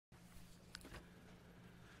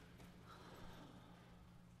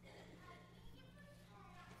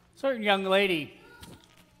Certain young lady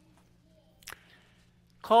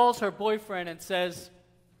calls her boyfriend and says,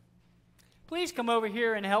 "Please come over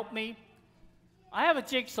here and help me. I have a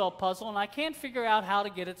jigsaw puzzle and I can't figure out how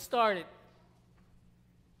to get it started."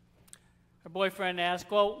 Her boyfriend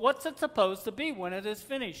asks, "Well, what's it supposed to be when it is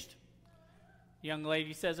finished?" The young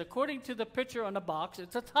lady says, "According to the picture on the box,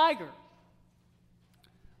 it's a tiger."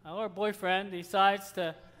 Well, her boyfriend decides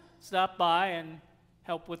to stop by and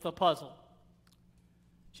help with the puzzle.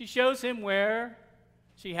 She shows him where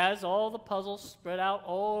she has all the puzzles spread out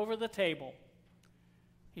all over the table.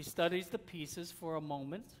 He studies the pieces for a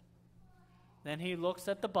moment. Then he looks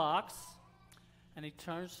at the box, and he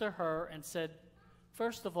turns to her and said,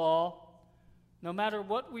 "First of all, no matter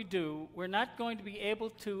what we do, we're not going to be able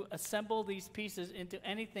to assemble these pieces into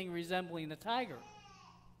anything resembling a tiger."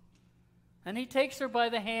 And he takes her by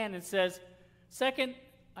the hand and says, "Second,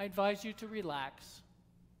 I advise you to relax.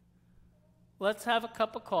 Let's have a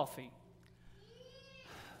cup of coffee."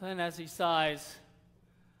 Then as he sighs,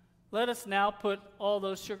 "Let us now put all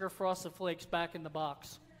those sugar frosted flakes back in the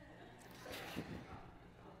box."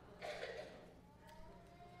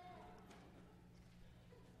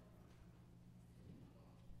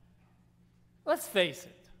 Let's face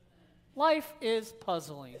it, life is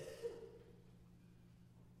puzzling.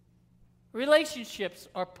 Relationships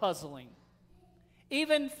are puzzling.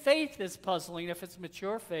 Even faith is puzzling if it's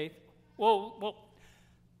mature faith. Whoa,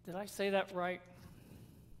 did I say that right?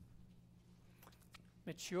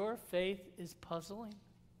 Mature faith is puzzling.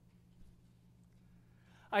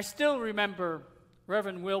 I still remember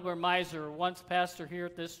Reverend Wilbur Miser, once pastor here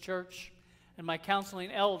at this church, and my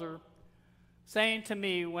counseling elder, saying to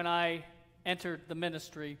me when I entered the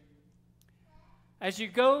ministry, "As you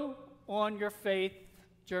go on your faith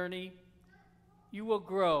journey, you will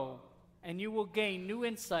grow and you will gain new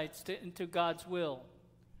insights into God's will.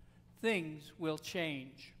 Things will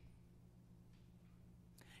change."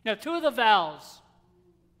 Now, two of the vows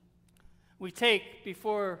we take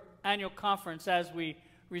before annual conference as we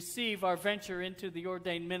receive our venture into the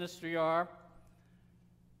ordained ministry are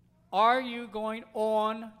you going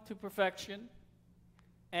on to perfection?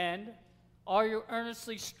 And are you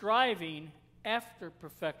earnestly striving after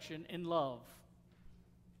perfection in love?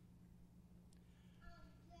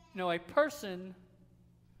 You know, a person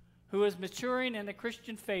who is maturing in the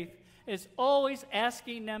Christian faith is always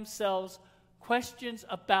asking themselves questions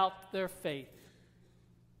about their faith.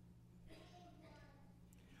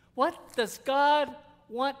 What does God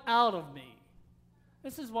want out of me?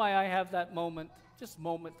 This is why I have that moment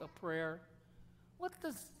of prayer. What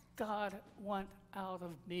does God want out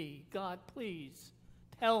of me? God, please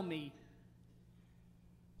tell me.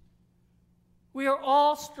 We are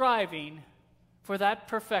all striving for that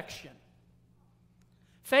perfection.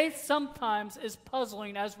 Faith sometimes is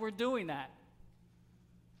puzzling as we're doing that.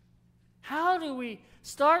 How do we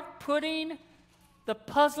start putting the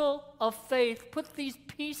puzzle of faith, put these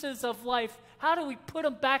pieces of life, how do we put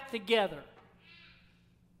them back together?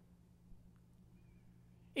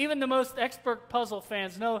 Even the most expert puzzle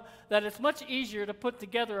fans know that it's much easier to put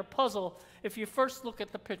together a puzzle if you first look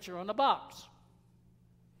at the picture on the box.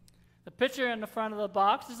 The picture in the front of the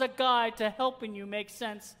box is a guide to helping you make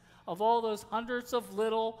sense of all those hundreds of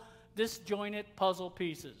little disjointed puzzle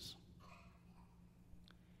pieces.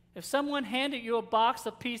 If someone handed you a box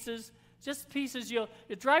of pieces, just pieces, you'll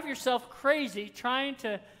drive yourself crazy trying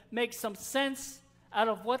to make some sense out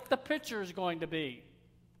of what the picture is going to be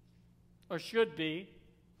or should be.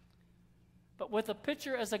 But with a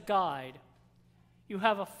picture as a guide, you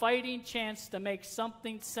have a fighting chance to make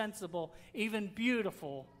something sensible, even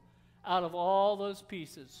beautiful, out of all those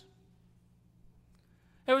pieces.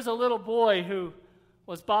 There was a little boy who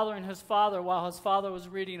was bothering his father while his father was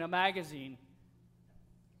reading a magazine.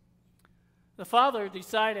 The father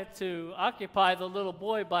decided to occupy the little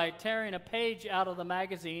boy by tearing a page out of the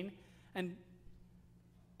magazine and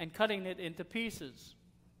cutting it into pieces.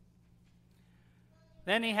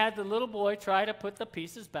 Then he had the little boy try to put the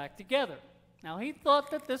pieces back together. Now he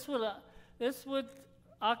thought that this would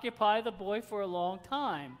occupy the boy for a long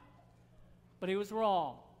time, but he was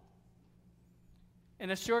wrong. In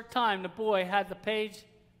a short time, the boy had the page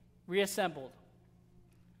reassembled.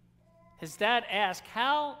 His dad asked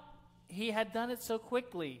how he had done it so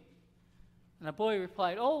quickly. And the boy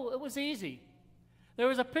replied, "Oh, it was easy. There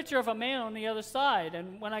was a picture of a man on the other side,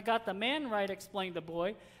 and when I got the man right," explained the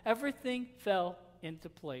boy, "everything fell into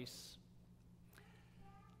place."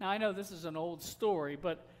 Now, I know this is an old story,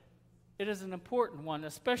 but it is an important one,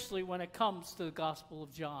 especially when it comes to the Gospel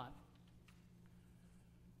of John.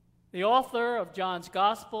 The author of John's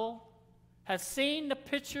Gospel has seen the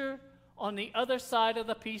picture on the other side of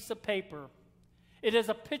the piece of paper. It is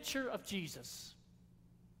a picture of Jesus.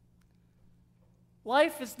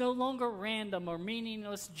 Life is no longer random or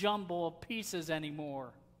meaningless jumble of pieces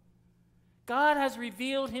anymore. God has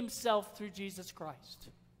revealed himself through Jesus Christ.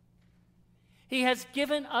 He has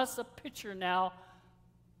given us a picture now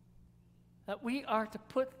that we are to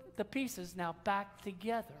put the pieces now back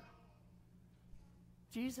together.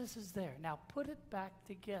 Jesus is there. Now put it back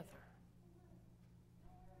together.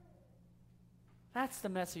 That's the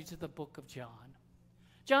message of the book of John.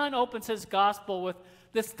 John opens his gospel with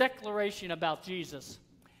this declaration about Jesus.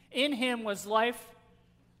 In him was life,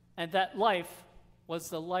 and that life was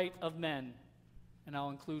the light of men. And I'll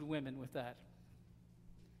include women with that.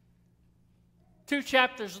 2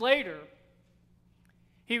 chapters later,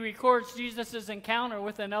 he records Jesus' encounter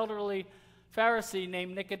with an elderly Pharisee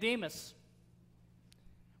named Nicodemus.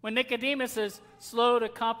 When Nicodemus is slow to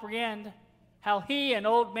comprehend how he, an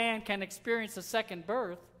old man, can experience a second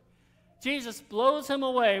birth, Jesus blows him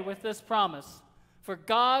away with this promise. For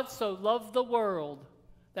God so loved the world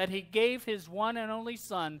that he gave his one and only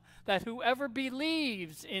Son, that whoever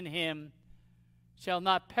believes in him shall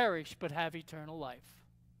not perish but have eternal life.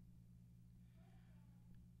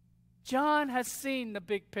 John has seen the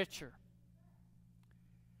big picture.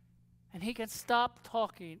 And he can stop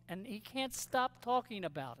talking, and he can't stop talking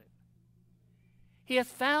about it. He has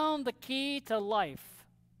found the key to life.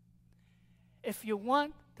 If you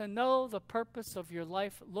want to know the purpose of your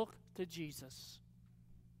life, look to Jesus.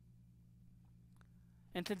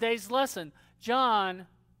 In today's lesson, John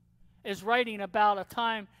is writing about a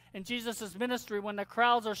time in Jesus' ministry when the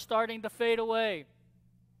crowds are starting to fade away.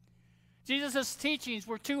 Jesus' teachings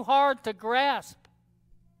were too hard to grasp.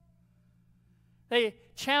 They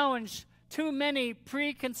challenged too many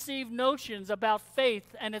preconceived notions about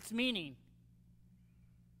faith and its meaning.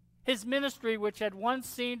 His ministry, which had once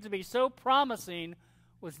seemed to be so promising,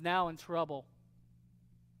 was now in trouble.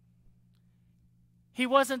 He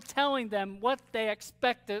wasn't telling them what they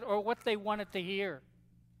expected or what they wanted to hear.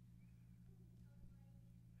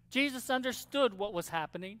 Jesus understood what was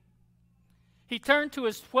happening. He turned to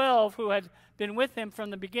his 12 who had been with him from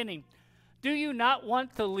the beginning. Do you not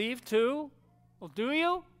want to leave too? Well, do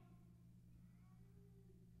you?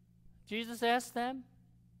 Jesus asked them.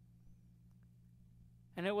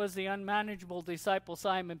 And it was the unmanageable disciple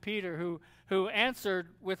Simon Peter who answered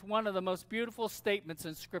with one of the most beautiful statements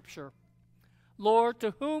in Scripture. Lord,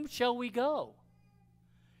 to whom shall we go?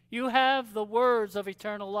 You have the words of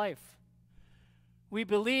eternal life. We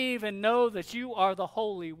believe and know that you are the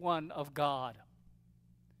Holy One of God.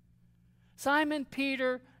 Simon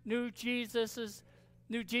Peter knew Jesus is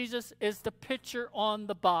the picture on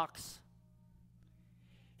the box.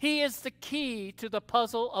 He is the key to the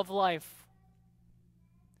puzzle of life.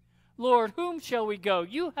 Lord, whom shall we go?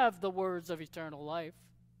 You have the words of eternal life.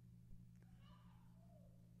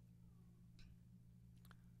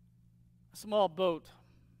 A small boat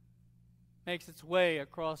makes its way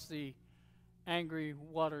across the angry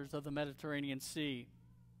waters of the Mediterranean Sea.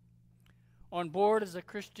 On board is a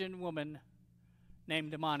Christian woman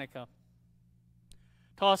named Monica.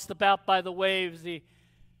 Tossed about by the waves, the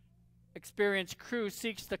experienced crew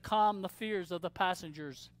seeks to calm the fears of the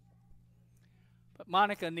passengers. But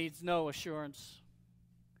Monica needs no assurance.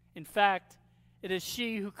 In fact, it is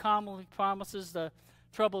she who calmly promises the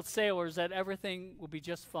troubled sailors that everything will be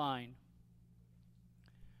just fine.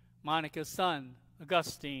 Monica's son,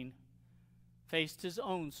 Augustine, faced his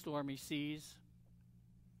own stormy seas.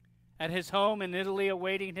 At his home in Italy,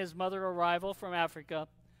 awaiting his mother's arrival from Africa,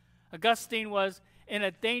 Augustine was in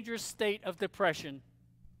a dangerous state of depression.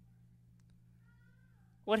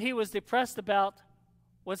 What he was depressed about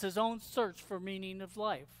was his own search for meaning of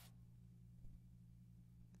life.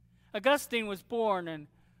 Augustine was born in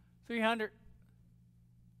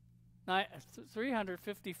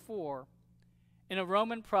 354 in a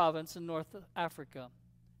Roman province in North Africa.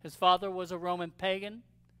 His father was a Roman pagan,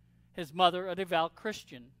 his mother a devout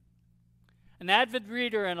Christian. An avid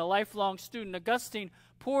reader and a lifelong student, Augustine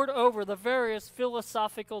pored over the various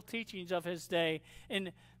philosophical teachings of his day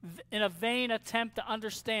in a vain attempt to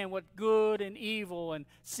understand what good and evil and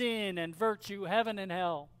sin and virtue, heaven and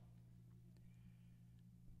hell.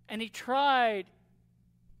 And he tried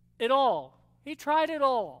it all. He tried it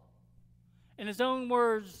all. In his own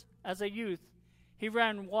words, as a youth, he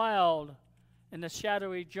ran wild in the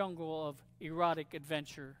shadowy jungle of erotic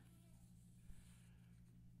adventure.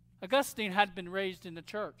 Augustine had been raised in the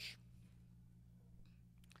church,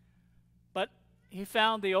 but he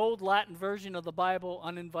found the old Latin version of the Bible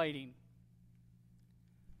uninviting.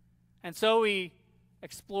 And so he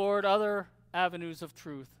explored other avenues of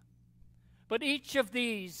truth. But each of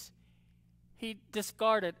these he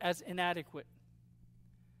discarded as inadequate.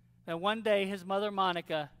 that one day his mother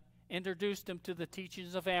Monica introduced him to the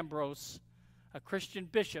teachings of Ambrose, a Christian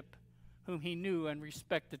bishop whom he knew and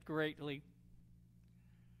respected greatly.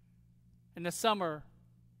 In the summer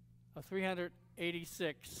of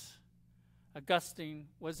 386, Augustine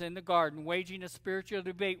was in the garden waging a spiritual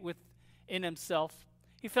debate within himself.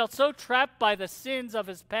 He felt so trapped by the sins of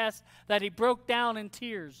his past that he broke down in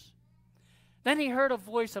tears. Then he heard a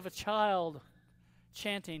voice of a child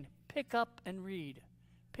chanting, "Pick up and read,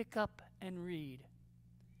 pick up and read."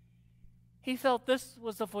 He felt this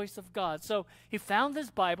was the voice of God. So he found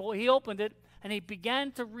his Bible, he opened it, and he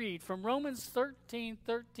began to read from Romans 13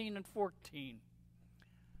 and 14.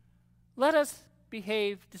 Let us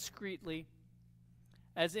behave discreetly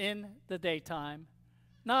as in the daytime,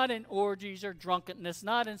 not in orgies or drunkenness,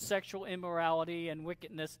 not in sexual immorality and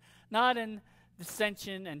wickedness, not in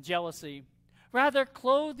dissension and jealousy. Rather,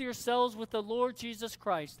 clothe yourselves with the Lord Jesus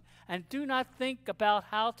Christ, and do not think about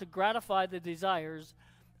how to gratify the desires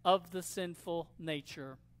of the sinful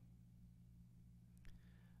nature.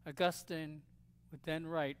 Augustine would then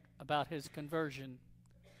write about his conversion,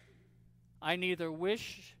 "I neither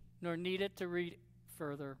wish nor needed to read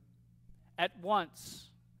further. At once,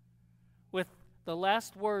 with the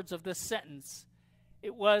last words of this sentence,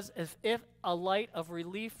 it was as if a light of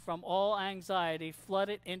relief from all anxiety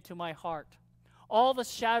flooded into my heart. All the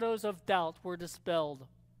shadows of doubt were dispelled."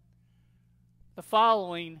 The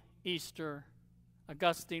following Easter,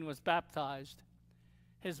 Augustine was baptized.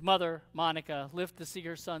 His mother, Monica, lived to see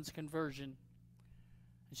her son's conversion,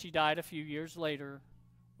 and she died a few years later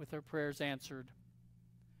with her prayers answered.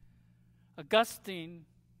 Augustine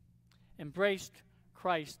embraced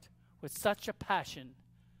Christ with such a passion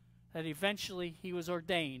that eventually he was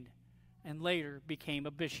ordained and later became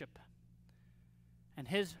a bishop. And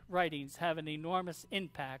his writings have an enormous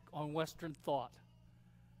impact on Western thought.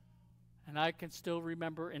 And I can still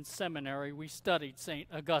remember in seminary we studied St.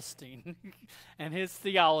 Augustine and his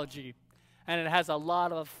theology. And it has a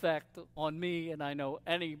lot of effect on me, and I know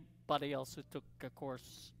anybody else who took a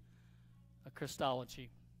course of Christology.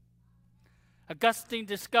 Augustine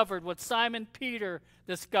discovered what Simon Peter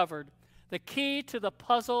discovered. The key to the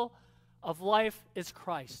puzzle of life is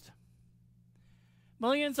Christ.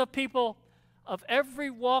 Millions of people of every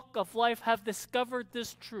walk of life have discovered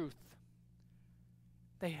this truth.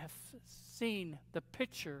 They have seen the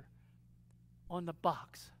picture on the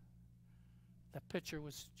box. The picture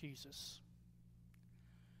was Jesus.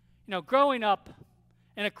 You know, growing up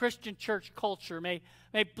in a Christian church culture may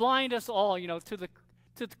blind us all, to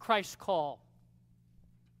the Christ call.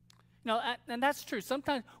 And that's true.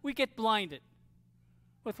 Sometimes we get blinded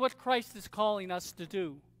with what Christ is calling us to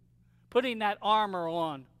do, putting that armor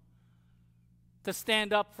on to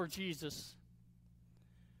stand up for Jesus.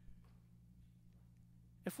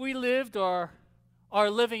 If we lived or are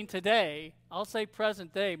living today, I'll say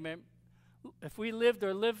present day, if we lived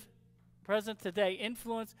or live present today,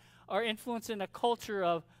 influencing a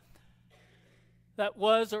culture that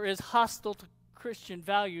was or is hostile to Christian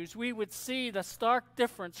values, we would see the stark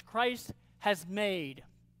difference Christ has made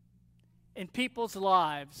in people's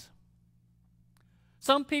lives.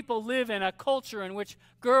 Some people live in a culture in which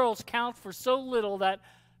girls count for so little that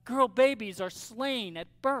girl babies are slain at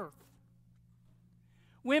birth.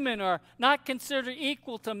 Women are not considered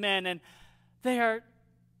equal to men, and they are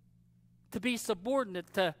to be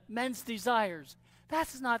subordinate to men's desires.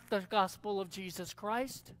 That's not the gospel of Jesus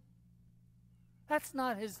Christ. That's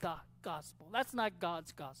not his gospel. That's not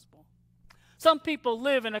God's gospel. Some people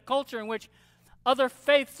live in a culture in which people of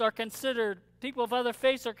other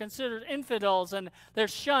faiths are considered infidels, and they're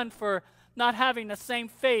shunned for not having the same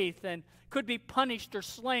faith and could be punished or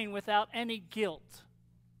slain without any guilt.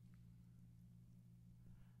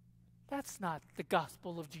 That's not the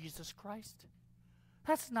gospel of Jesus Christ.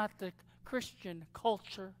 That's not the Christian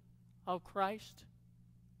culture of Christ.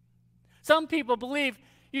 Some people believe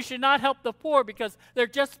you should not help the poor because they're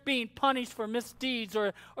just being punished for misdeeds,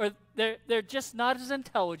 or they're just not as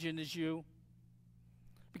intelligent as you.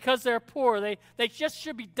 Because they're poor, they just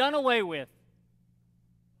should be done away with.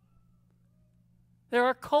 There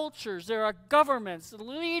are cultures, there are governments,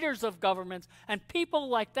 leaders of governments, and people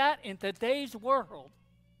like that in today's world.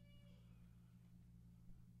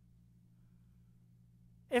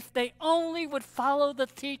 If they only would follow the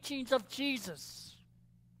teachings of Jesus.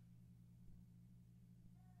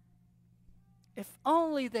 If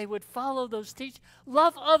only they would follow those teachings.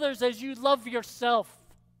 Love others as you love yourself.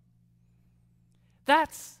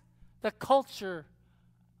 That's the culture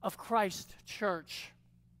of Christ Church.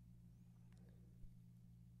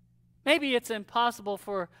 Maybe it's impossible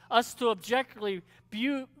for us to objectively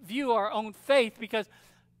view our own faith because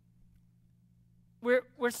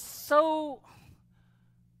we're so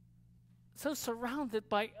surrounded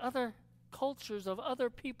by other cultures of other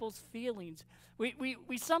people's feelings.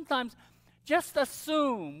 We sometimes just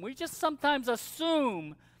assume,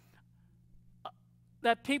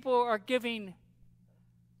 that people are doing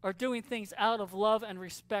things out of love and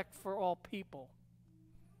respect for all people.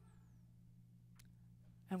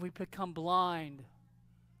 And we become blind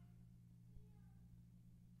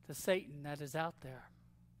to Satan that is out there.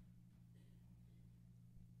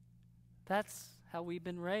 That's how we've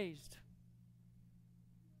been raised.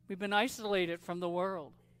 We've been isolated from the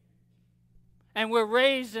world. And we're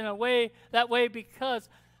raised in that way because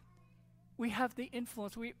we have the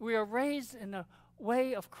influence. We are raised in the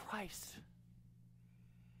way of Christ.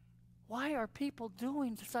 Why are people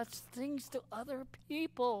doing such things to other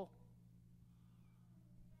people?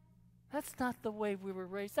 That's not the way we were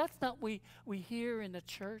raised. That's not what we hear in the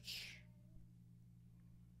church.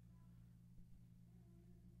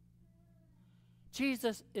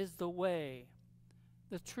 Jesus is the way,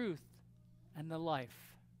 the truth, and the life.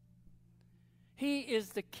 He is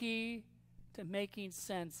the key to making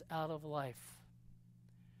sense out of life.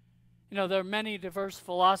 You know, there are many diverse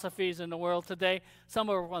philosophies in the world today. Some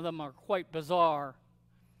of them are quite bizarre.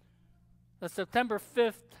 The September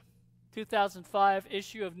 5th, 2005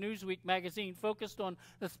 issue of Newsweek magazine focused on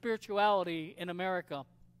the spirituality in America.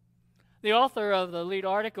 The author of the lead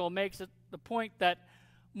article makes it the point that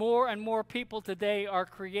more and more people today are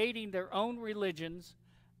creating their own religions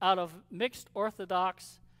out of mixed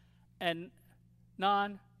orthodox and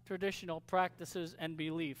non-traditional practices and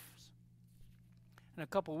beliefs. In a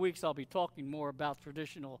couple weeks, I'll be talking more about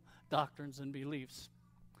traditional doctrines and beliefs.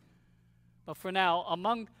 But for now,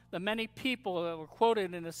 among the many people that were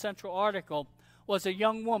quoted in the central article was a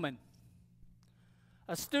young woman,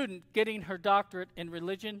 a student getting her doctorate in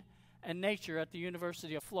religion and nature at the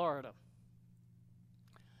University of Florida.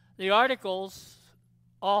 The article's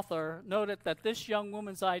author noted that this young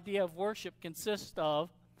woman's idea of worship consists of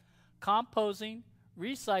composing,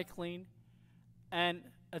 recycling, and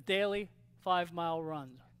a daily 5-mile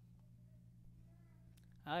run.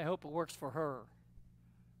 I hope it works for her,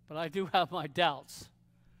 but I do have my doubts.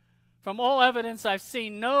 From all evidence I've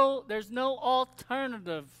seen, there's no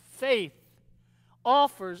alternative faith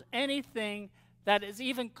offers anything that is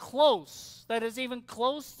even close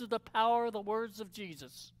to the power of the words of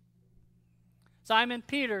Jesus. Simon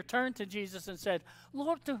Peter turned to Jesus and said,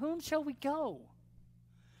 "Lord, to whom shall we go?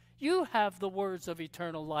 You have the words of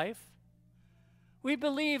eternal life. We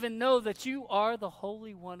believe and know that you are the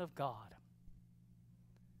Holy One of God."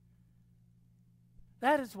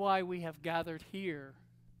 That is why we have gathered here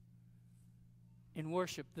in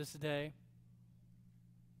worship this day.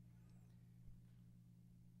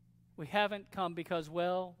 We haven't come because,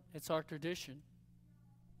 well, it's our tradition.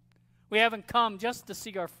 We haven't come just to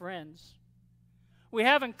see our friends. We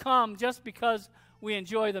haven't come just because we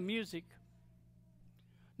enjoy the music.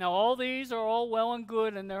 Now, all these are all well and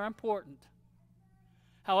good, and they're important.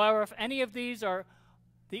 However, if any of these are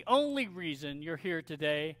the only reason you're here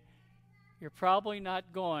today, you're probably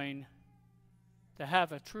not going to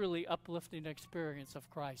have a truly uplifting experience of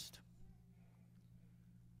Christ.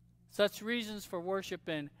 Such reasons for worship,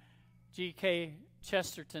 in G.K.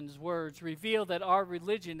 Chesterton's words, reveal that our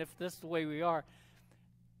religion, if this is the way we are,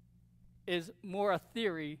 is more a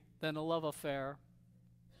theory than a love affair.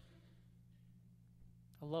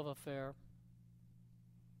 A love affair.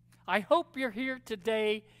 I hope you're here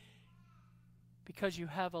today because you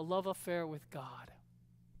have a love affair with God.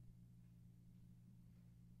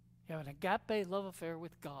 You have an agape love affair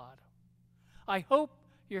with God. I hope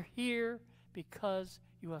you're here because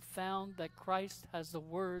you have found that Christ has the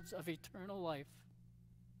words of eternal life.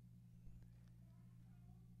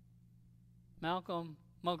 Malcolm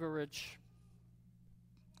Muggeridge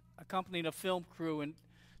accompanied a film crew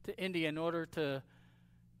to India in order to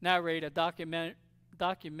narrate a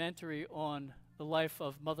documentary on the life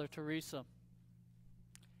of Mother Teresa.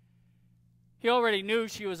 He already knew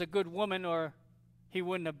she was a good woman, or he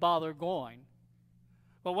wouldn't have bothered going.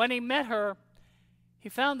 But when he met her, he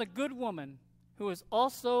found the good woman who was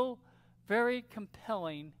also very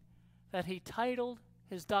compelling, that he titled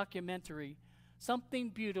his documentary, "Something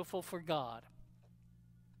Beautiful for God."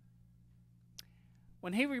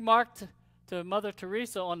 When he remarked to Mother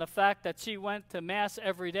Teresa on the fact that she went to Mass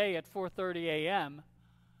every day at 4:30 a.m.,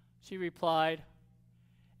 she replied,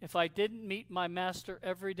 "If I didn't meet my Master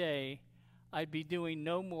every day, I'd be doing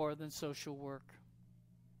no more than social work."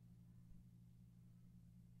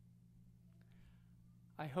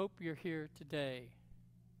 I hope you're here today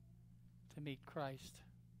to meet Christ.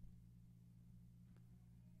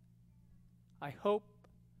 I hope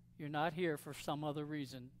you're not here for some other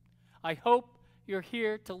reason. I hope you're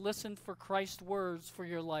here to listen for Christ's words for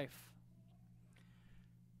your life.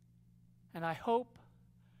 And I hope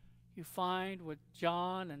you find what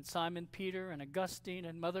John and Simon Peter and Augustine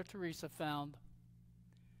and Mother Teresa found.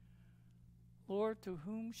 Lord, to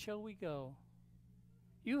whom shall we go?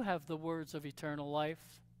 You have the words of eternal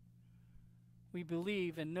life. We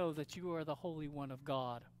believe and know that you are the Holy One of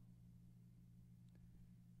God.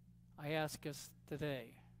 I ask us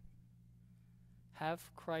today, have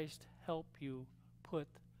Christ help you put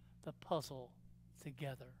the puzzle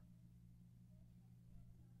together.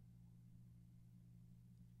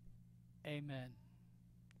 Amen.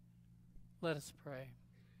 Let us pray.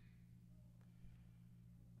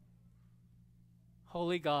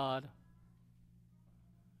 Holy God,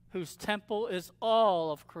 whose temple is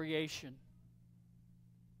all of creation,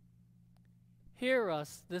 hear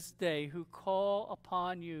us this day who call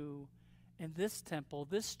upon you in this temple,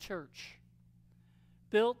 this church,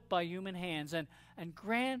 built by human hands, and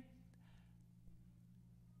grant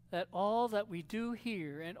that all that we do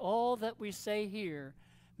here and all that we say here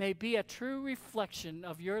may be a true reflection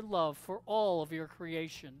of your love for all of your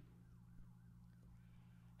creation.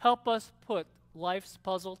 Help us put life's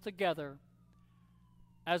puzzle together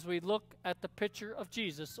as we look at the picture of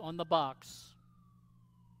Jesus on the box.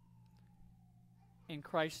 In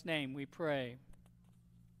Christ's name we pray.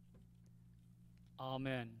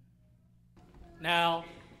 Amen. Now,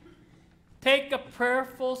 take a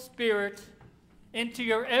prayerful spirit into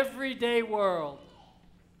your everyday world.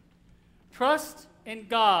 Trust in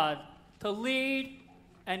God to lead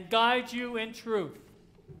and guide you in truth.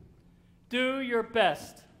 Do your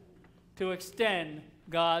best to extend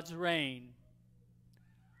God's reign.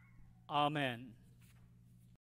 Amen.